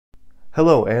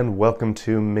Hello and welcome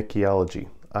to Mickeyology.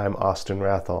 I'm Austin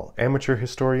Rathall, amateur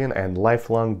historian and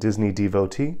lifelong Disney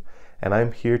devotee, and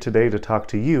I'm here today to talk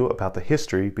to you about the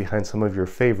history behind some of your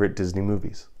favorite Disney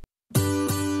movies.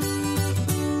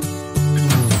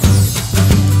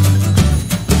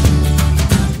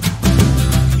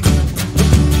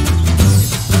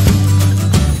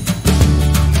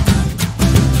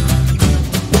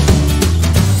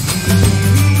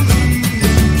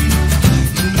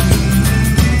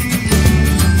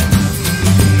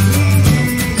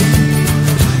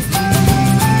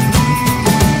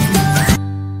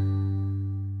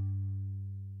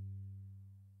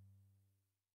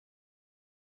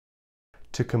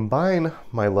 To combine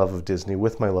my love of Disney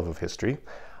with my love of history,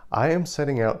 I am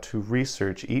setting out to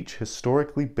research each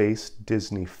historically based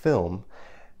Disney film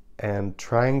and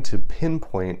trying to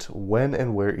pinpoint when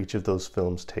and where each of those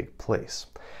films take place.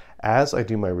 As I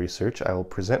do my research, I will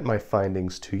present my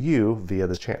findings to you via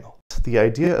this channel. The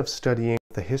idea of studying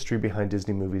the history behind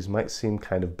Disney movies might seem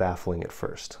kind of baffling at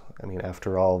first. I mean,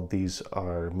 after all, these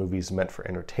are movies meant for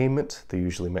entertainment, they're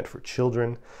usually meant for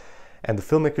children, and the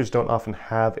filmmakers don't often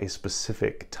have a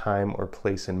specific time or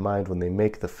place in mind when they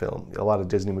make the film. A lot of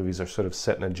Disney movies are sort of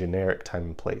set in a generic time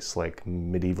and place, like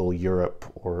medieval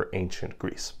Europe or ancient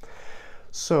Greece.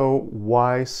 So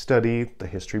why study the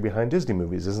history behind Disney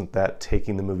movies? Isn't that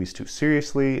taking the movies too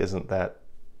seriously? Isn't that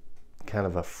kind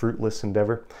of a fruitless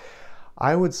endeavor?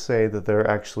 I would say that there are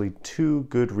actually two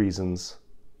good reasons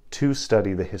to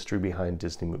study the history behind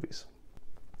Disney movies.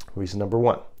 Reason number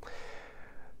one.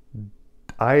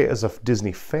 I, as a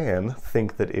Disney fan,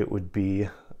 think that it would be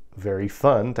very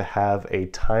fun to have a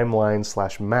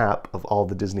timeline/map of all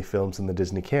the Disney films in the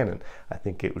Disney canon. I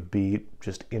think it would be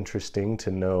just interesting to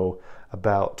know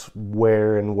about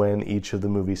where and when each of the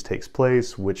movies takes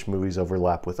place, which movies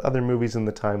overlap with other movies in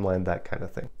the timeline, that kind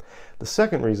of thing. The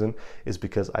second reason is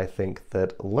because I think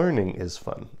that learning is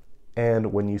fun.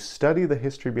 And when you study the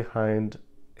history behind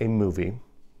a movie,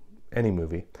 any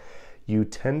movie, you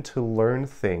tend to learn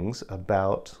things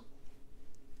about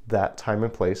that time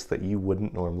and place that you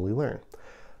wouldn't normally learn.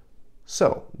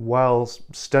 So, while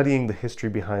studying the history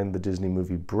behind the Disney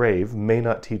movie Brave may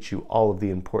not teach you all of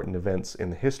the important events in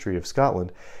the history of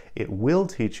Scotland, it will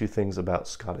teach you things about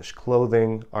Scottish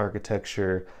clothing,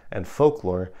 architecture, and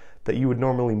folklore that you would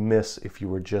normally miss if you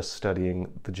were just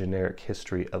studying the generic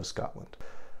history of Scotland.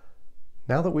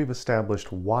 Now that we've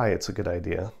established why it's a good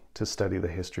idea to study the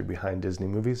history behind Disney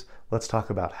movies, let's talk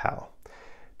about how.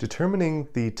 Determining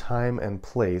the time and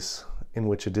place in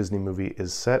which a Disney movie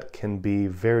is set can be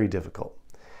very difficult.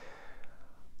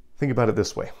 Think about it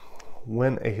this way.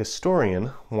 When a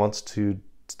historian wants to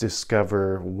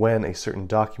discover when a certain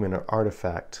document or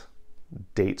artifact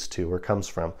dates to or comes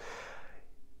from,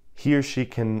 he or she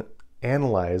can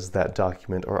analyze that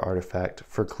document or artifact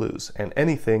for clues, and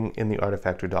anything in the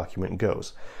artifact or document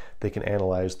goes. They can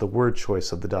analyze the word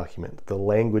choice of the document, the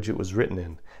language it was written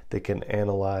in. They can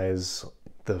analyze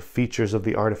the features of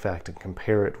the artifact and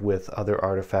compare it with other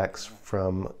artifacts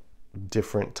from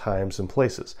different times and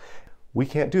places. We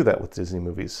can't do that with Disney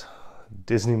movies.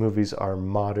 Disney movies are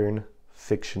modern,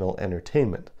 fictional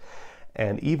entertainment.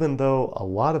 And even though a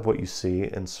lot of what you see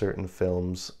in certain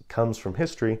films comes from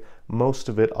history, most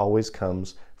of it always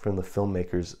comes from the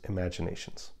filmmakers'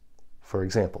 imaginations. For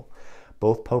example,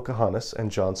 both Pocahontas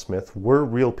and John Smith were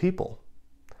real people,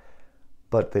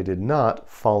 but they did not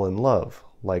fall in love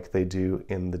like they do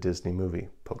in the Disney movie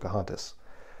Pocahontas.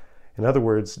 In other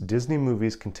words, Disney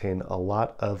movies contain a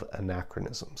lot of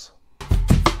anachronisms.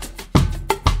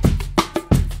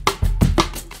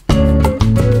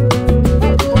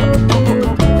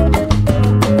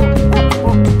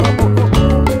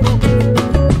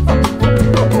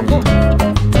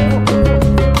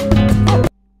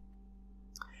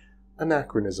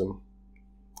 Anachronism.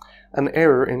 An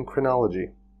error in chronology,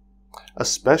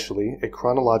 especially a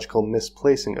chronological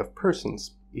misplacing of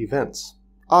persons, events,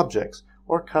 objects,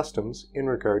 or customs in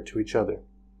regard to each other.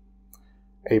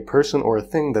 A person or a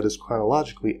thing that is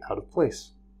chronologically out of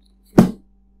place.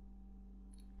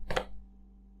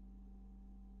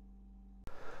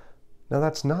 Now,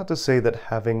 that's not to say that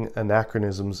having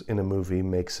anachronisms in a movie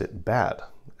makes it bad.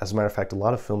 As a matter of fact, a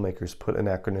lot of filmmakers put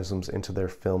anachronisms into their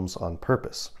films on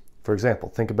purpose. For example,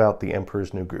 think about The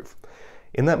Emperor's New Groove.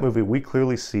 In that movie, we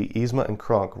clearly see Yzma and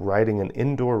Kronk riding an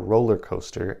indoor roller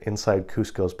coaster inside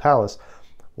Kuzco's palace,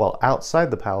 while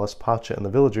outside the palace, Pacha and the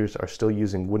villagers are still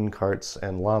using wooden carts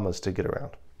and llamas to get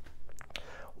around.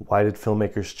 Why did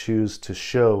filmmakers choose to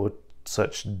show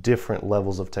such different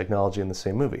levels of technology in the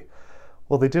same movie?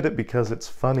 Well, they did it because it's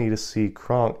funny to see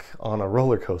Kronk on a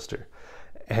roller coaster.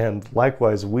 And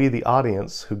likewise, we, the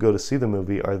audience who go to see the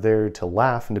movie, are there to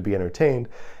laugh and to be entertained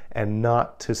and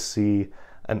not to see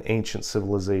an ancient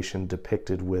civilization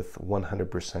depicted with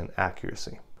 100%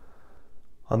 accuracy.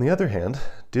 On the other hand,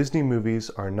 Disney movies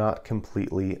are not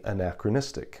completely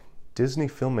anachronistic. Disney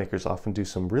filmmakers often do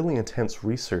some really intense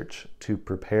research to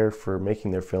prepare for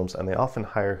making their films, and they often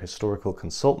hire historical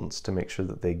consultants to make sure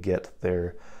that they get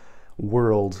their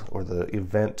world or the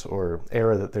event or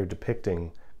era that they're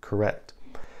depicting correct.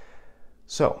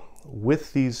 So,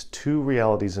 with these two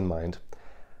realities in mind,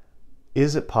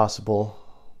 is it possible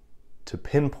to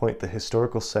pinpoint the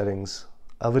historical settings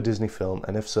of a Disney film,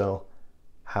 and if so,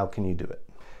 how can you do it?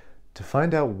 To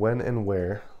find out when and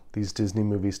where these Disney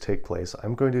movies take place,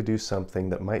 I'm going to do something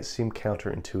that might seem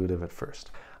counterintuitive at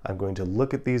first. I'm going to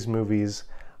look at these movies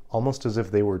almost as if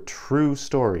they were true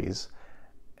stories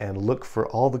and look for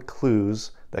all the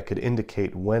clues that could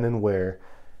indicate when and where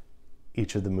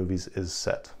each of the movies is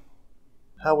set.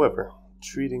 However,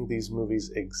 treating these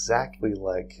movies exactly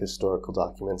like historical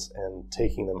documents and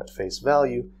taking them at face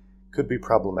value could be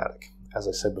problematic. As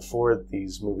I said before,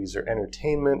 these movies are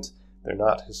entertainment, they're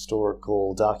not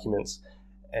historical documents,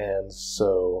 and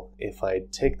so if I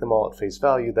take them all at face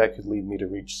value, that could lead me to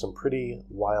reach some pretty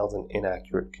wild and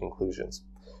inaccurate conclusions.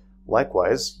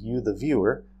 Likewise, you, the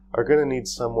viewer, are going to need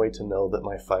some way to know that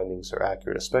my findings are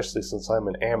accurate, especially since I'm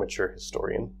an amateur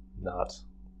historian, not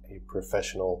a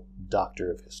professional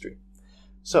doctor of history.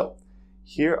 So,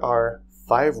 here are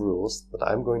 5 rules that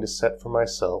I'm going to set for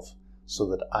myself so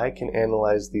that I can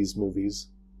analyze these movies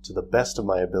to the best of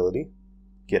my ability,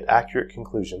 get accurate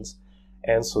conclusions,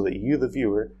 and so that you, the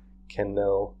viewer, can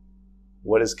know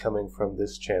what is coming from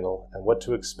this channel and what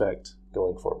to expect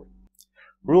going forward.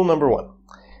 Rule number 1.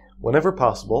 Whenever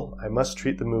possible, I must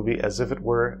treat the movie as if it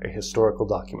were a historical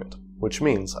document, which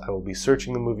means I will be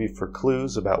searching the movie for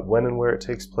clues about when and where it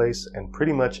takes place, and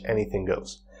pretty much anything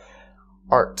goes.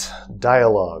 Art,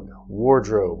 dialogue,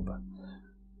 wardrobe,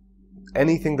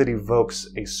 anything that evokes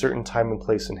a certain time and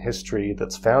place in history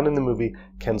that's found in the movie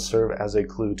can serve as a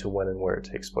clue to when and where it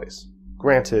takes place.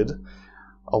 Granted,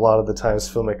 a lot of the times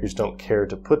filmmakers don't care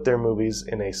to put their movies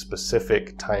in a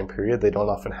specific time period. They don't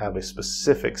often have a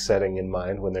specific setting in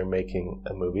mind when they're making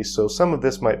a movie, so some of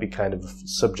this might be kind of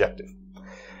subjective.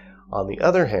 On the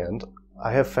other hand,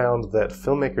 I have found that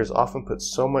filmmakers often put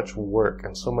so much work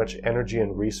and so much energy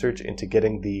and research into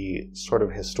getting the sort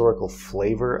of historical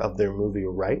flavor of their movie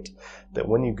right, that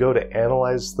when you go to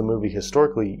analyze the movie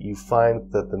historically, you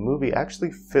find that the movie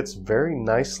actually fits very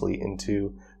nicely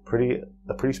into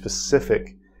a pretty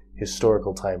specific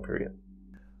historical time period.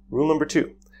 Rule number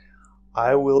 2,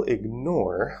 I will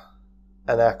ignore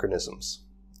anachronisms,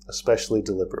 especially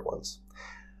deliberate ones.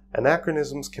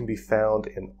 Anachronisms can be found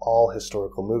in all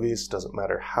historical movies. Doesn't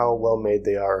matter how well made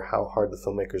they are, how hard the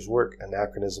filmmakers work,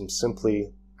 anachronisms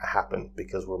simply happen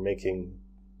because we're making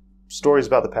stories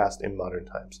about the past in modern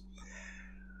times.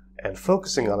 And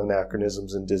focusing on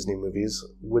anachronisms in Disney movies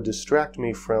would distract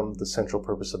me from the central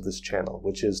purpose of this channel,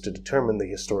 which is to determine the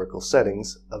historical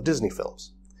settings of Disney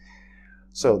films.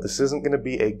 So this isn't going to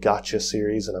be a gotcha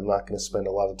series, and I'm not going to spend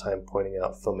a lot of time pointing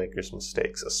out filmmakers'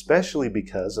 mistakes, especially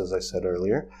because, as I said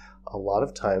earlier, a lot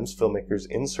of times filmmakers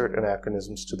insert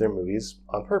anachronisms to their movies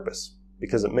on purpose,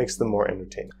 because it makes them more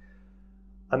entertaining.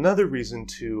 Another reason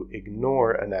to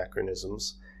ignore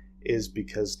anachronisms is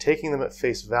because taking them at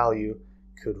face value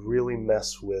could really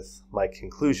mess with my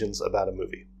conclusions about a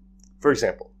movie. For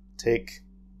example, take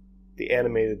the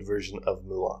animated version of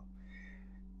Mulan.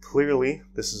 Clearly,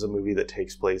 this is a movie that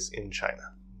takes place in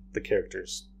China. The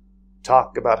characters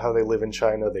talk about how they live in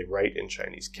China, they write in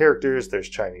Chinese characters, there's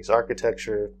Chinese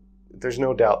architecture. There's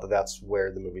no doubt that that's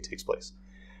where the movie takes place.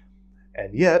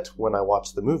 And yet, when I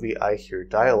watch the movie, I hear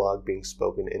dialogue being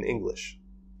spoken in English.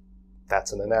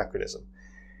 That's an anachronism.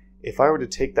 If I were to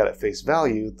take that at face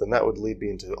value, then that would lead me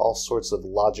into all sorts of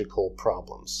logical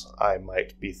problems. I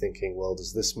might be thinking, well,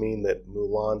 does this mean that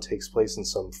Mulan takes place in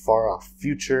some far-off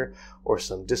future or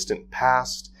some distant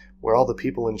past where all the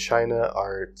people in China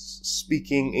are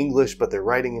speaking English but they're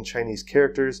writing in Chinese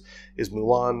characters? Is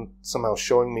Mulan somehow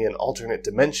showing me an alternate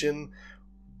dimension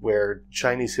where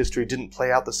Chinese history didn't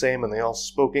play out the same and they all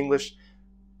spoke English?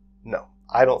 No,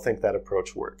 I don't think that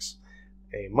approach works.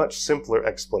 A much simpler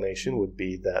explanation would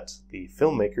be that the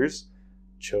filmmakers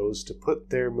chose to put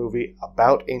their movie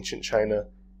about ancient China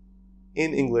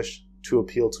in English to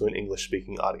appeal to an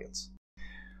English-speaking audience.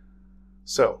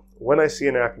 So, when I see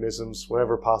anachronisms,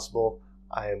 whenever possible,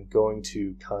 I am going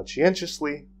to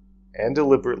conscientiously and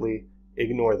deliberately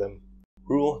ignore them.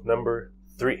 Rule number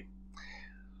 3.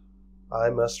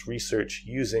 I must research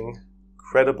using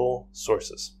credible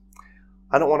sources.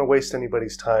 I don't want to waste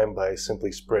anybody's time by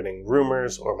simply spreading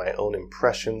rumors or my own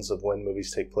impressions of when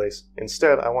movies take place.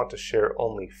 Instead, I want to share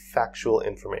only factual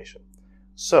information.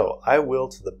 So, I will,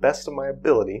 to the best of my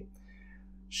ability,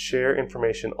 share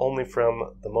information only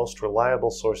from the most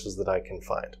reliable sources that I can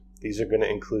find. These are going to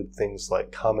include things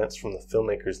like comments from the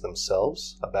filmmakers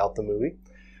themselves about the movie,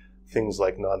 things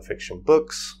like nonfiction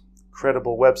books,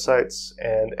 credible websites,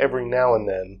 and every now and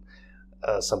then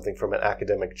something from an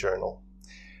academic journal.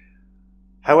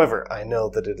 However, I know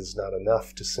that it is not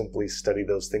enough to simply study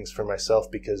those things for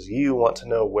myself because you want to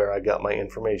know where I got my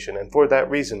information, and for that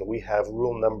reason we have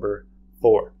rule number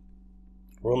 4.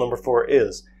 Rule number 4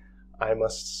 is I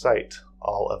must cite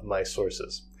all of my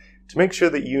sources. To make sure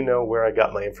that you know where I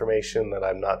got my information, that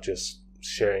I'm not just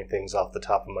sharing things off the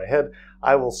top of my head,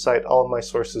 I will cite all of my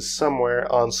sources somewhere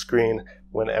on screen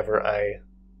whenever I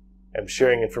am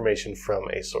sharing information from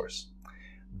a source.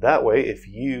 That way, if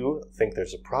you think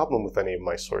there's a problem with any of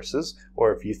my sources,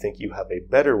 or if you think you have a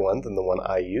better one than the one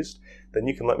I used, then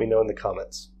you can let me know in the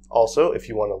comments. Also, if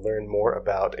you want to learn more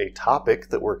about a topic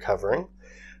that we're covering,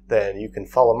 then you can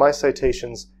follow my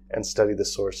citations and study the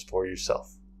source for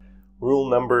yourself. Rule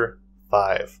number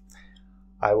 5.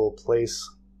 I will place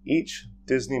each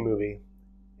Disney movie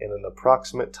in an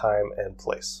approximate time and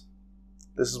place.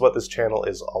 This is what this channel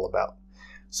is all about.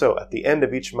 So at the end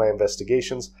of each of my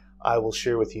investigations, I will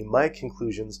share with you my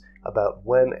conclusions about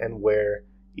when and where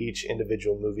each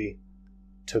individual movie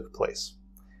took place.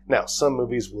 Now, some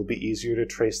movies will be easier to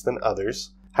trace than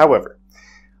others. However,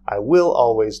 I will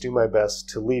always do my best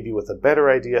to leave you with a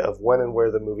better idea of when and where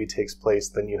the movie takes place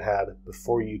than you had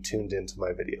before you tuned into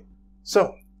my video.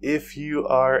 So, if you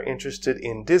are interested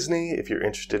in Disney, if you're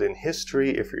interested in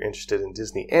history, if you're interested in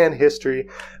Disney and history,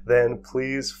 then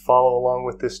please follow along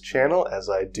with this channel as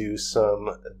I do some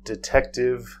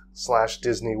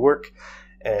detective/Disney work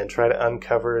and try to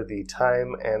uncover the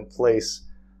time and place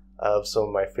of some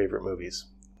of my favorite movies.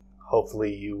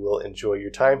 Hopefully you will enjoy your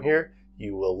time here.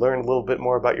 You will learn a little bit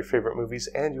more about your favorite movies,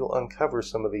 and you'll uncover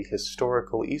some of the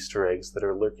historical Easter eggs that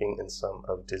are lurking in some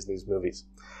of Disney's movies.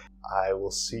 I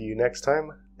will see you next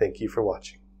time. Thank you for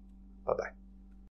watching. Bye-bye.